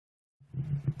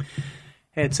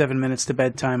Hey, it's 7 minutes to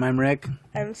bedtime. I'm Rick,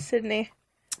 I'm Sydney.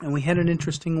 and we had an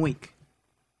interesting week.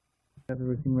 Have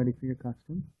everything ready for your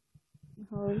costume?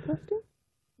 Halloween costume?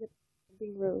 Yep. I'm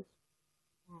being Rose.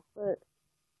 But,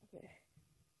 okay.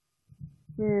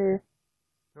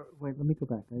 Wait, let me go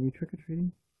back. Are you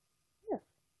trick-or-treating? Yes.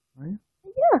 Are you?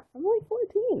 Yeah, I'm only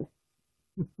 14.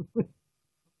 Okay.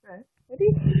 What do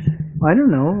you... I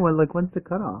don't know. Well, when's the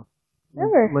cutoff?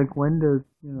 Never. When does,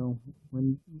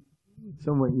 when...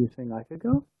 So what, you're saying I could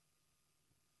go?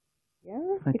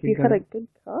 Yeah, I if could you go. had a good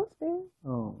costume.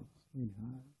 Oh,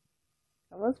 sweetheart.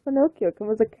 Come as Pinocchio, come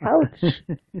as a couch.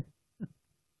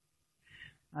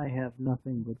 I have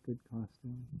nothing but good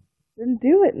costumes. Then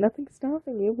do it. Nothing's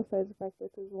stopping you besides the fact that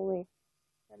there's only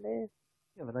 10 days.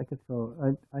 Yeah, but I could throw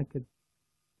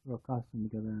a costume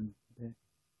together in a day.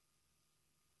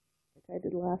 Like I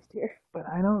did last year. But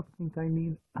I don't think I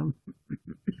need,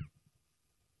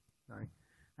 sorry.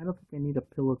 I don't think I need a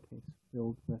pillowcase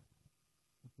filled with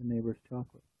the neighbor's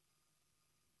chocolate.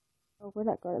 Oh, we're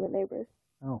not going to the neighbors.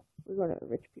 Oh, We're going to a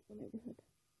rich people neighborhood.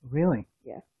 really?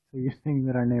 Yeah. So you're saying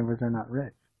that our neighbors are not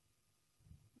rich?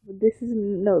 But this is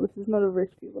not a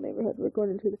rich people neighborhood. We're going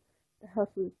into the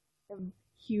houses of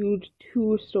huge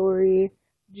 2-story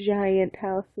giant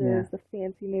houses, Yeah. the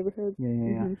fancy neighborhoods. Yeah.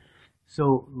 Mhm.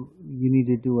 So you need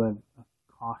to do a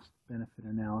cost-benefit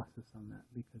analysis on that,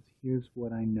 because here's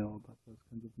what I know about those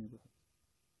kinds of neighborhoods.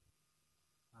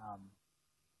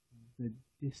 The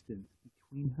distance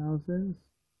between houses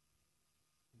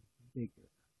is bigger,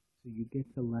 so you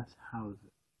get to less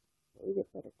houses. We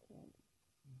get better candy.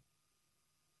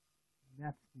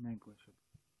 That's negligible.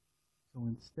 So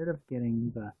instead of getting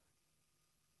the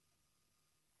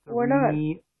We're not.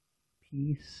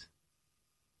 3-piece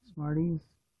Smarties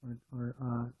or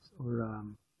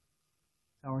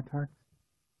sour tarts,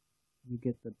 you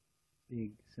get the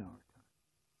big sour tart.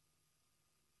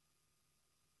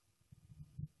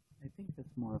 I think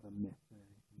that's more of a myth than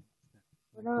anything else.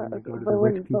 We're not. When you go to But the we're,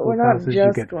 rich but people's we're not houses,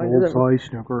 just you get going to the. full-size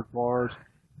Snickers bars.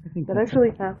 I think That that's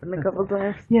actually happened a couple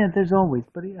times. Yeah, there's always,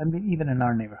 but I mean, even in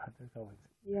our neighborhood, there's always.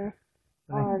 Yeah.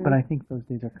 But I think those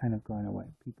days are kind of going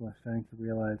away. People are starting to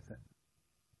realize that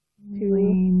Two.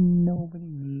 nobody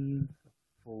needs a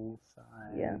full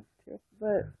size. Yeah, true.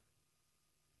 But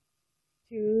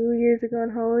 2 years ago on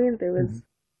Halloween, there was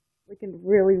like a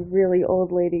really, really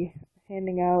old lady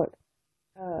handing out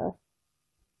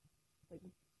like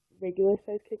regular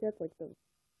size Kit Kats, like the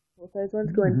full size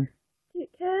ones, going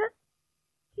Kit Kat,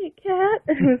 Kit Kat.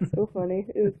 It was so funny.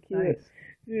 It was cute. Nice.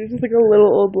 She was just like a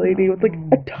little old lady with like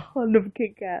a ton of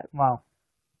Kit Kats. Wow.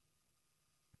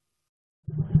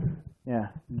 Yeah,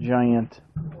 giant.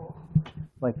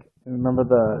 Like, remember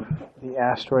the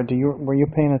asteroid? Were you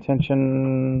paying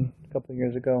attention a couple of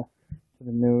years ago to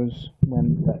the news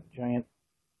when that giant?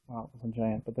 Well, it wasn't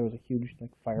giant, but there was a huge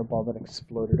fireball that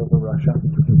exploded over Russia.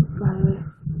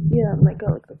 Yeah, and I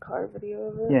got like the car video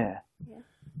of it. Yeah. Yeah.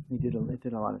 It did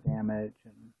a lot of damage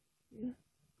and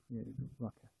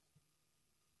rocket.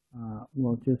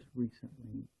 Well, just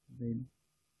recently they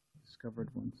discovered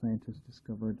when scientists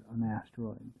discovered an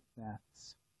asteroid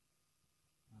that's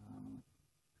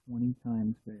 20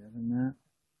 times bigger than that.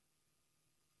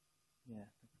 Yeah,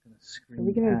 it's gonna scream Are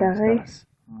we gonna past die? us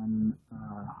on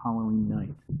Halloween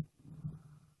night.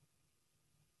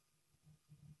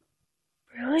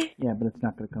 Really? Yeah, but it's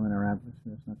not gonna come in our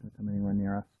atmosphere. It's not gonna come anywhere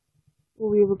near us. Will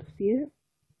we be able to see it?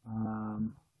 I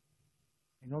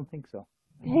don't think so.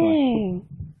 Dang.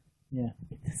 Yeah.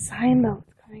 It's a sign though.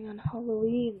 It's coming on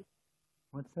Halloween.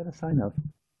 What's that a sign of?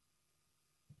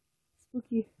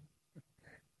 Spooky.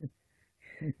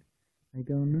 I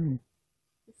don't know.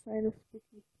 The sign of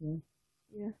spooky.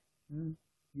 Yeah.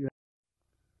 Yeah.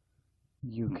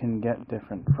 You can get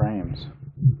different frames.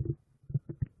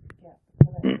 Yeah.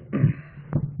 I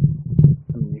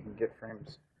mean, you can get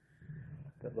frames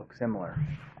that look similar.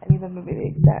 I need them to be the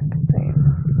exact same.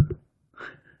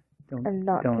 I'm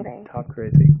not don't kidding. talk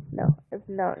crazy. No, I'm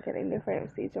not getting new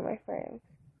frames. These are my frames.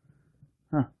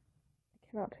 Huh.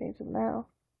 I cannot change them now.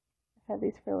 I've had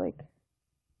these for like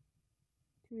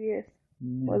 2 years.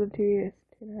 Yeah. More than 2 years.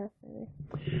 2.5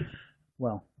 maybe.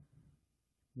 Well,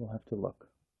 we'll have to look.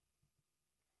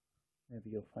 Maybe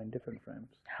you'll find different frames,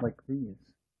 like these.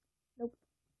 Nope.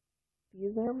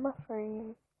 These are my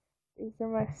frames. These are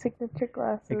my signature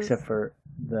glasses. Except for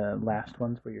the last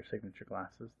ones were your signature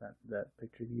glasses. That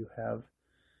picture you have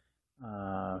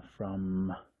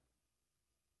from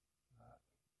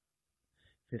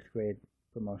 5th grade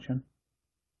promotion.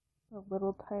 The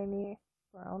little tiny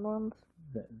brown ones.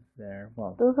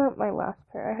 Well. Those aren't my last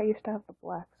pair. I used to have the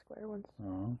black square ones.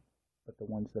 But the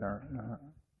ones that are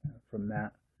from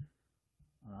that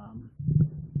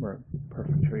were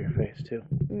perfect for your face too.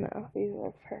 No, these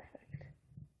are perfect.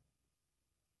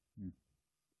 Hmm.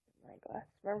 My glasses.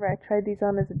 Remember, I tried these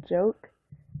on as a joke.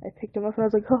 I picked them up and I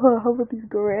was like, "Oh, how about these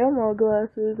grandma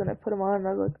glasses?" And I put them on and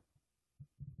I was like,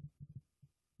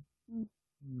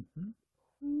 Mm-hmm.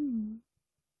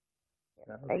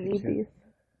 I need these.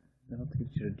 That'll teach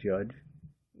you to judge.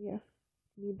 Yeah,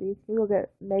 need these. We will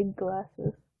get Meg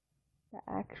glasses, the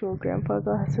actual grandpa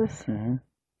glasses, Mm-hmm.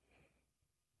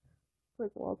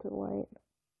 like Walter White.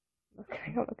 Okay,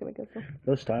 I'm not gonna get them.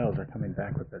 Those styles are coming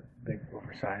back with the big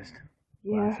oversized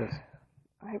Yeah, glasses.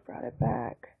 I brought it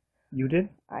back. You did?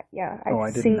 I Oh, I didn't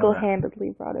know that. single-handedly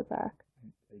brought it back.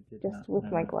 I did Just not with know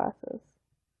my that. glasses.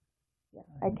 Yeah,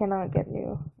 I cannot get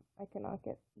new. I cannot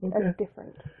get Okay. a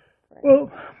different frame.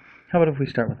 Well, how about if we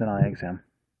start with an eye exam?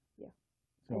 Yeah.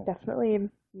 So, I definitely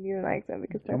need an eye exam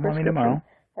because my tell Mommy prescription tomorrow.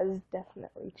 has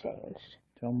definitely changed.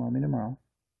 Tell Mommy tomorrow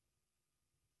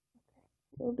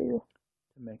Will do.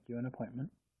 to make you an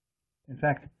appointment. In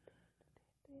fact,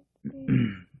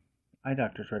 eye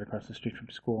doctor's right across the street from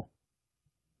school.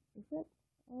 Is it?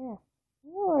 Oh,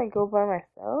 yeah. I don't want to go by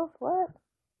myself. What?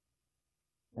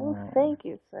 No, Oh. thank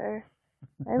you, sir.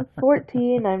 I'm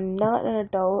 14. I'm not an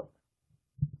adult.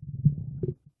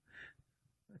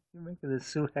 You're making this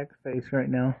Sue Heck face right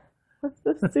now. What's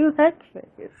the Sue Heck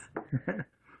face?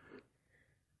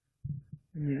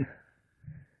 You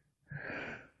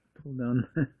pull down.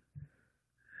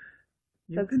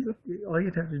 All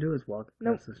you'd have to do is walk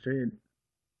across the street.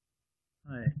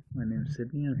 Hi, my name's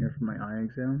Sydney. I'm here for my eye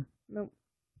exam. Nope.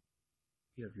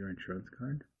 You have your insurance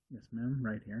card? Yes, ma'am.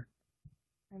 Right here.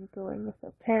 I'm going with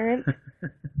a parent.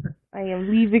 I am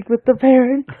leaving with the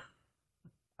parent.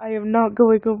 I am not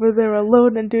going over there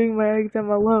alone and doing my exam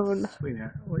alone.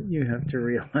 Sweetheart, what you have to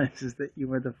realize is that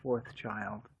you are the fourth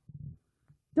child.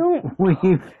 Don't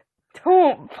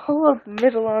pull up the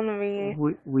middle on me.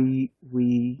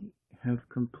 We have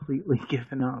completely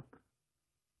given up.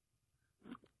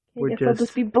 I guess I'll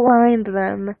just be blind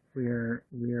then. We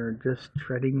are just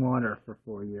treading water for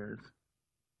 4 years.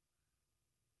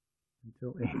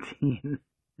 Until 18.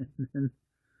 And then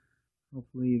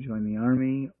hopefully you join the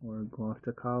army or go off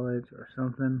to college or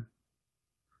something.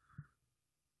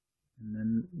 And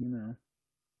then,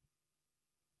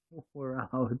 we're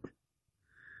out.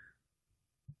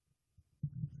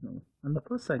 So, on the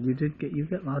plus side, you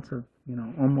get lots of,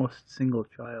 almost single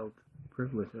child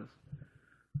privileges,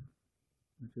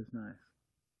 which is nice.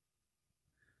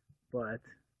 But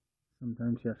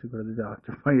sometimes you have to go to the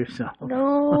doctor by yourself.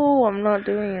 No, I'm not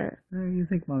doing it. You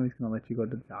think Mommy's going to let you go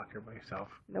to the doctor by yourself?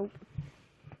 Nope.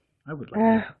 I would let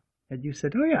you. Had you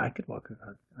said, "Oh yeah, I could walk her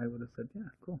out," I would have said, "Yeah,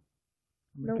 cool.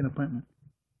 I'll make an appointment."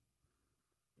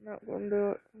 Not going to do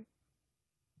it.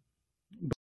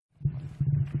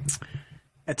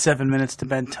 At 7 minutes to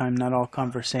bedtime, not all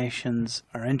conversations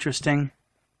are interesting.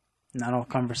 Not all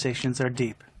conversations are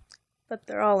deep. But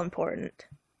they're all important.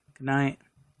 Good night.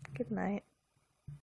 Good night.